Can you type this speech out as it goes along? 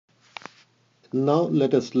Now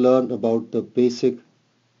let us learn about the basic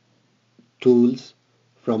tools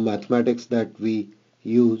from mathematics that we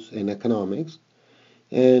use in economics.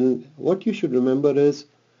 And what you should remember is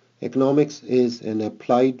economics is an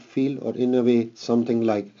applied field, or in a way something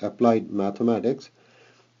like applied mathematics.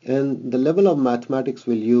 And the level of mathematics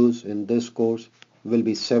we'll use in this course will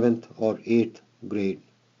be 7th or 8th grade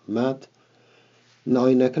math. Now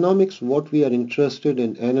in economics, what we are interested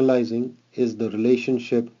in analyzing is the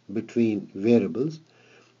relationship between variables.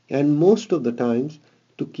 And most of the times,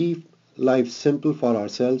 to keep life simple for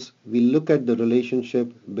ourselves, we look at the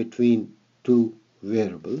relationship between two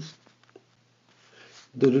variables.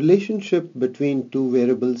 The relationship between two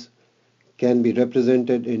variables can be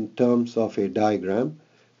represented in terms of a diagram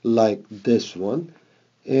like this one.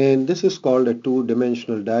 And this is called a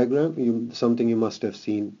two-dimensional diagram, something you must have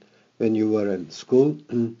seen when you were in school.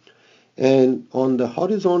 And on the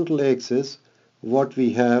horizontal axis, what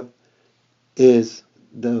we have is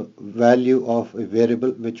the value of a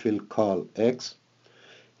variable which we'll call x.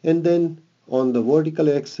 And then on the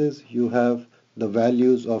vertical axis, you have the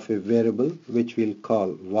values of a variable which we'll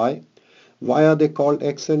call y. Why are they called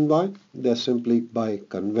x and y? They're simply by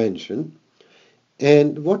convention.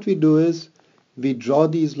 And what we do is we draw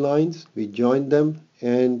these lines, we join them,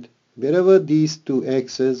 and wherever these two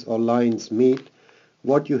axes or lines meet,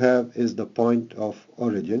 what you have is the point of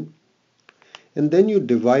origin. And then you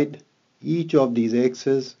divide each of these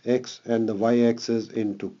axes, x and the y-axis,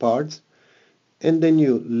 into parts, and then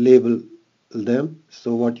you label them.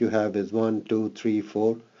 So what you have is 1, 2, 3,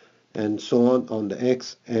 4, and so on the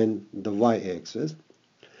x and the y-axis.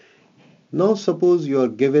 Now suppose you are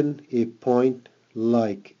given a point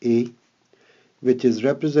like A, which is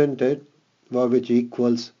represented, or which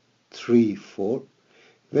equals 3, 4.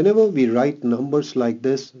 Whenever we write numbers like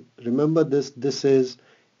this, remember this is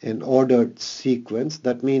an ordered sequence.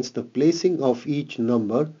 That means the placing of each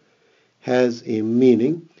number has a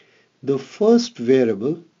meaning. The first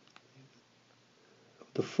variable,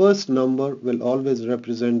 the first number will always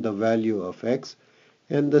represent the value of x,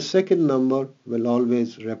 and the second number will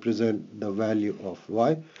always represent the value of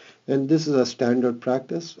y. And this is a standard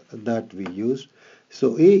practice that we use.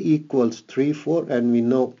 So A equals 3, 4, and we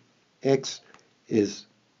know x is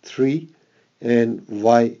 3 and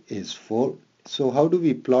y is 4. So how do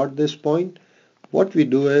we plot this point? What we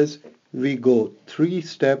do is we go 3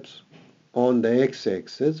 steps on the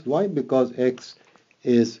x-axis. Why? Because x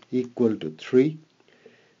is equal to 3.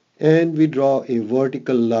 And we draw a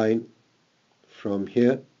vertical line from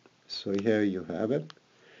here. So here you have it.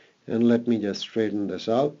 And let me just straighten this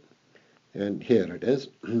out. And here it is.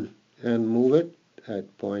 And move it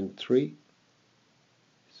at point 3.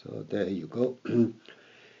 So there you go.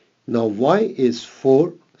 Now y is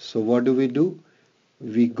 4. So what do?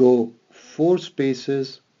 We go 4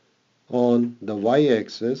 spaces on the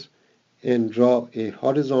y-axis and draw a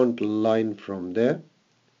horizontal line from there.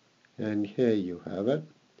 And here you have it.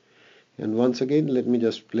 And once again, let me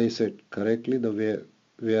just place it correctly the way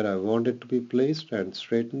where I want it to be placed and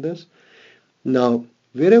straighten this. Now,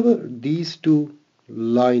 wherever these two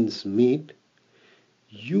lines meet,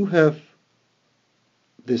 you have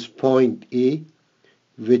this point A,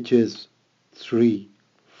 which is 3,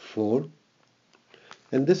 4.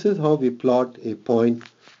 And this is how we plot a point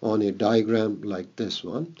on a diagram like this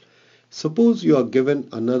one. Suppose you are given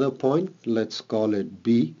another point, let's call it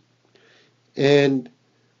B, and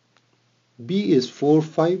B is 4,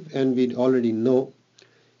 5, and we already know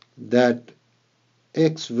that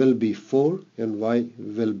x will be 4 and y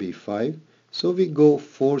will be 5. So we go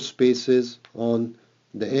 4 spaces on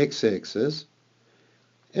the x-axis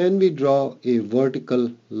and we draw a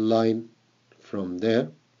vertical line from there.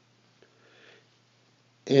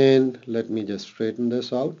 And let me just straighten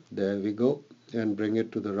this out. There we go, and bring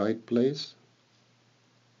it to the right place.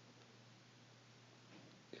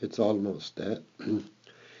 It's almost there.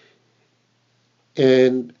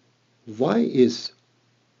 And y is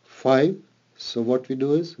 5. So what we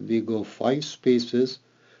do is we go 5 spaces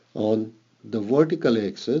on the vertical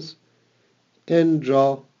axis and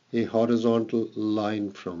draw a horizontal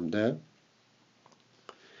line from there.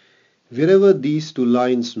 Wherever these two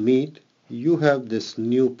lines meet, you have this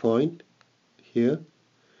new point here,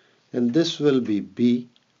 and this will be B,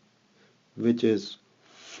 which is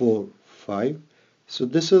 4, 5. So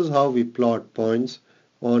this is how we plot points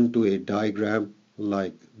onto a diagram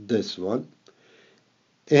like this one.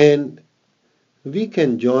 And we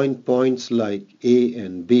can join points like A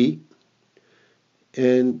and B,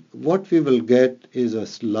 and what we will get is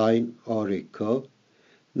a line or a curve.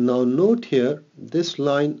 Now note here, this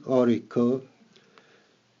line or a curve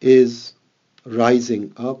is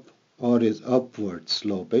rising up or is upward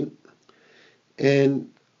sloping. And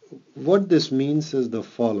what this means is the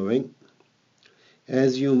following.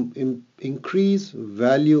 As you increase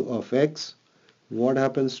value of x, what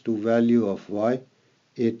happens to value of y?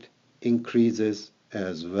 It increases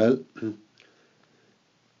as well.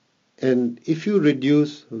 And if you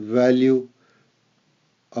reduce value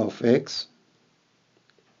of x,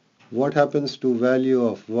 what happens to value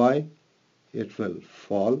of y? It will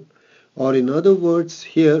fall. Or in other words,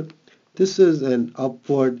 here, this is an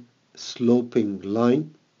upward sloping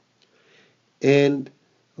line. And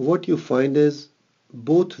what you find is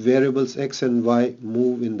both variables x and y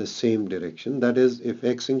move in the same direction. That is, if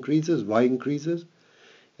x increases, y increases.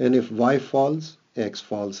 And if y falls, x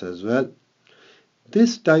falls as well.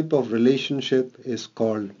 This type of relationship is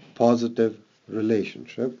called positive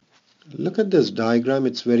relationship. Look at this diagram.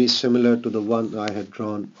 It's very similar to the one I had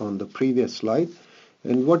drawn on the previous slide.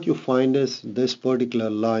 And what you find is this particular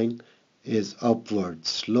line is upward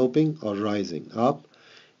sloping or rising up.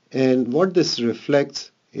 And what this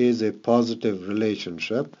reflects is a positive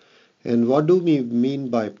relationship. And what do we mean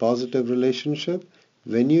by positive relationship?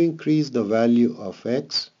 When you increase the value of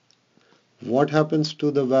x, what happens to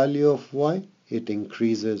the value of y? It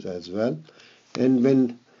increases as well. And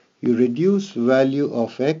when you reduce value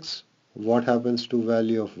of x, what happens to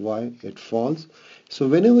value of y? It falls. So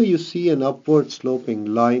whenever you see an upward sloping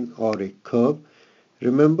line or a curve,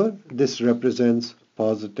 remember this represents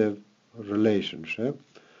positive relationship.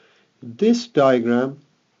 This diagram,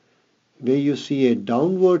 where you see a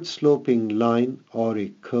downward sloping line or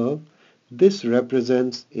a curve, this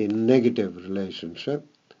represents a negative relationship.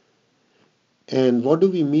 And what do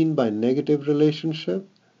we mean by negative relationship?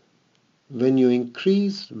 When you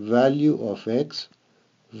increase value of x,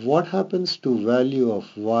 what happens to value of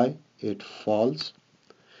y? It falls.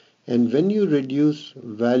 And when you reduce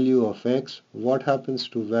value of x, what happens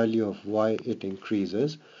to value of y? It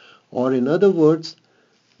increases. Or in other words,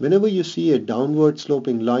 whenever you see a downward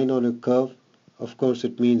sloping line on a curve, of course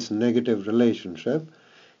it means negative relationship.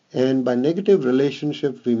 And by negative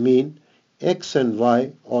relationship we mean x and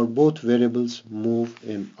y or both variables move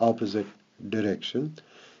in opposite direction.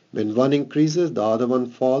 When one increases, the other one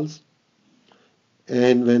falls.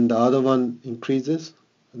 And when the other one increases,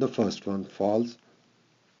 the first one falls.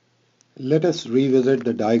 Let us revisit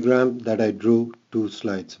the diagram that I drew 2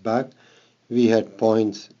 slides back. We had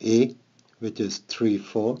points A, which is 3,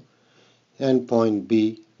 4, and point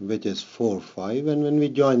B, which is 4, 5. And when we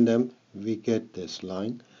join them, we get this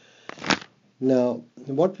line. Now,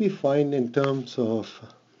 what we find in terms of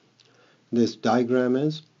this diagram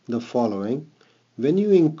is the following. When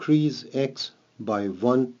you increase x by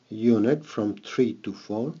 1 unit from 3 to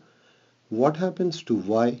 4, what happens to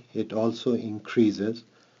y? It also increases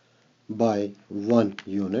by 1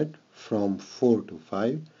 unit from 4 to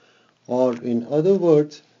 5. Or in other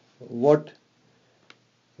words, what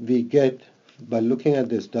we get by looking at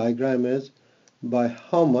this diagram is by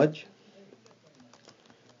how much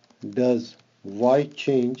does y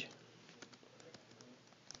change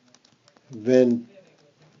when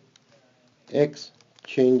x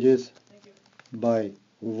changes by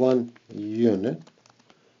 1 unit.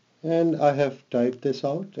 And I have typed this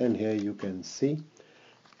out, and here you can see.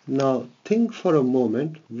 Now think for a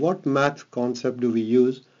moment, what math concept do we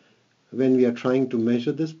use when we are trying to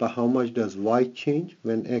measure this? By how much does y change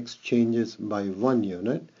when x changes by 1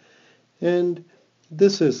 unit? And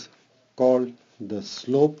this is called the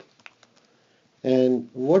slope. And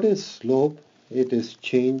what is slope? It is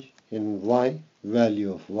change in y,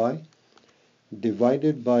 value of y,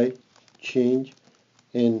 divided by change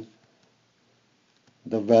in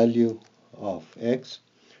the value of x.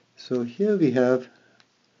 So here we have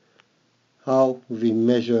how we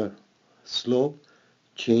measure slope,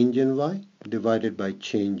 change in y divided by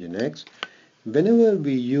change in x. Whenever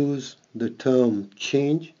we use the term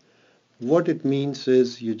change, what it means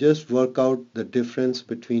is you just work out the difference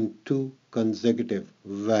between two consecutive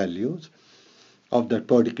values of that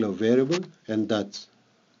particular variable, and that's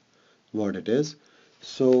what it is.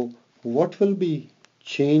 So what will be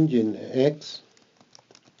change in x?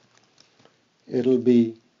 It'll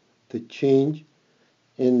be the change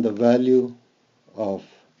in the value of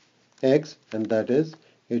x, and that is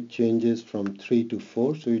it changes from 3 to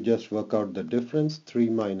 4. So you just work out the difference, 3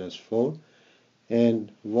 minus 4.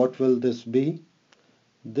 And what will this be?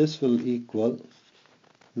 This will equal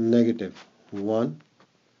negative 1,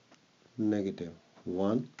 negative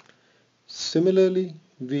 1. Similarly,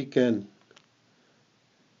 we can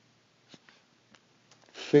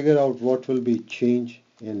figure out what will be change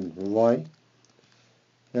in y,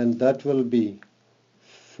 and that will be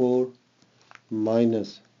 4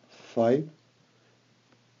 minus 5.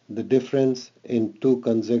 The difference in two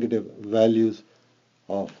consecutive values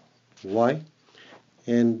of y,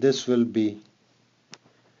 and this will be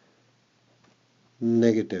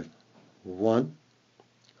negative 1,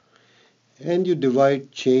 and you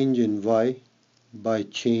divide change in y by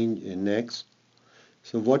change in x.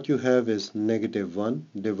 So what you have is negative 1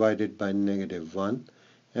 divided by negative 1,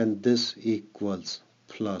 and this equals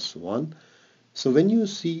plus 1. So when you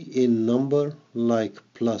see a number like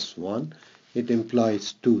plus 1, it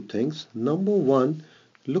implies two things. Number one,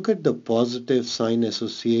 look at the positive sign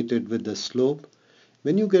associated with the slope.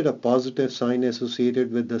 When you get a positive sign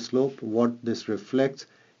associated with the slope, what this reflects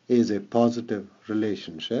is a positive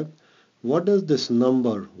relationship. What does this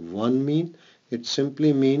number 1 mean? It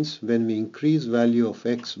simply means when we increase value of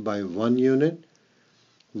x by 1 unit,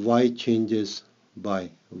 y changes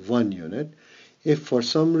by 1 unit. If for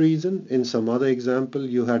some reason, in some other example,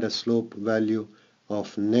 you had a slope value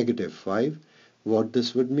of negative 5, what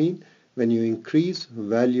this would mean? When you increase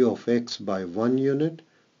value of x by 1 unit,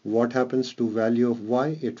 what happens to value of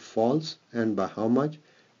y? It falls, and by how much?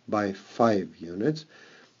 By 5 units.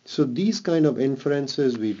 So these kind of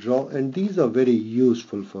inferences we draw, and these are very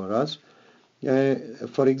useful for us.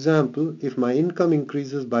 For example, if my income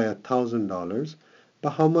increases by $1,000, by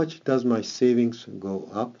how much does my savings go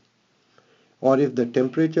up? Or if the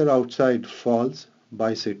temperature outside falls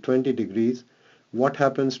by say 20 degrees, what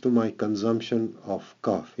happens to my consumption of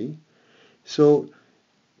coffee? So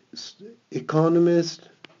economists,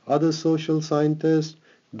 other social scientists,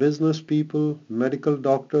 business people, medical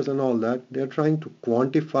doctors and all that, they're trying to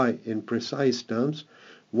quantify in precise terms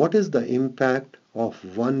what is the impact of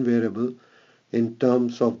one variable in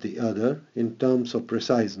terms of the other, in terms of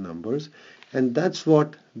precise numbers. And that's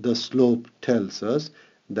what the slope tells us.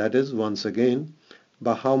 That is, once again,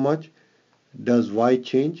 by how much does y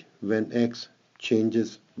change when x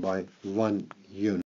changes by 1 unit.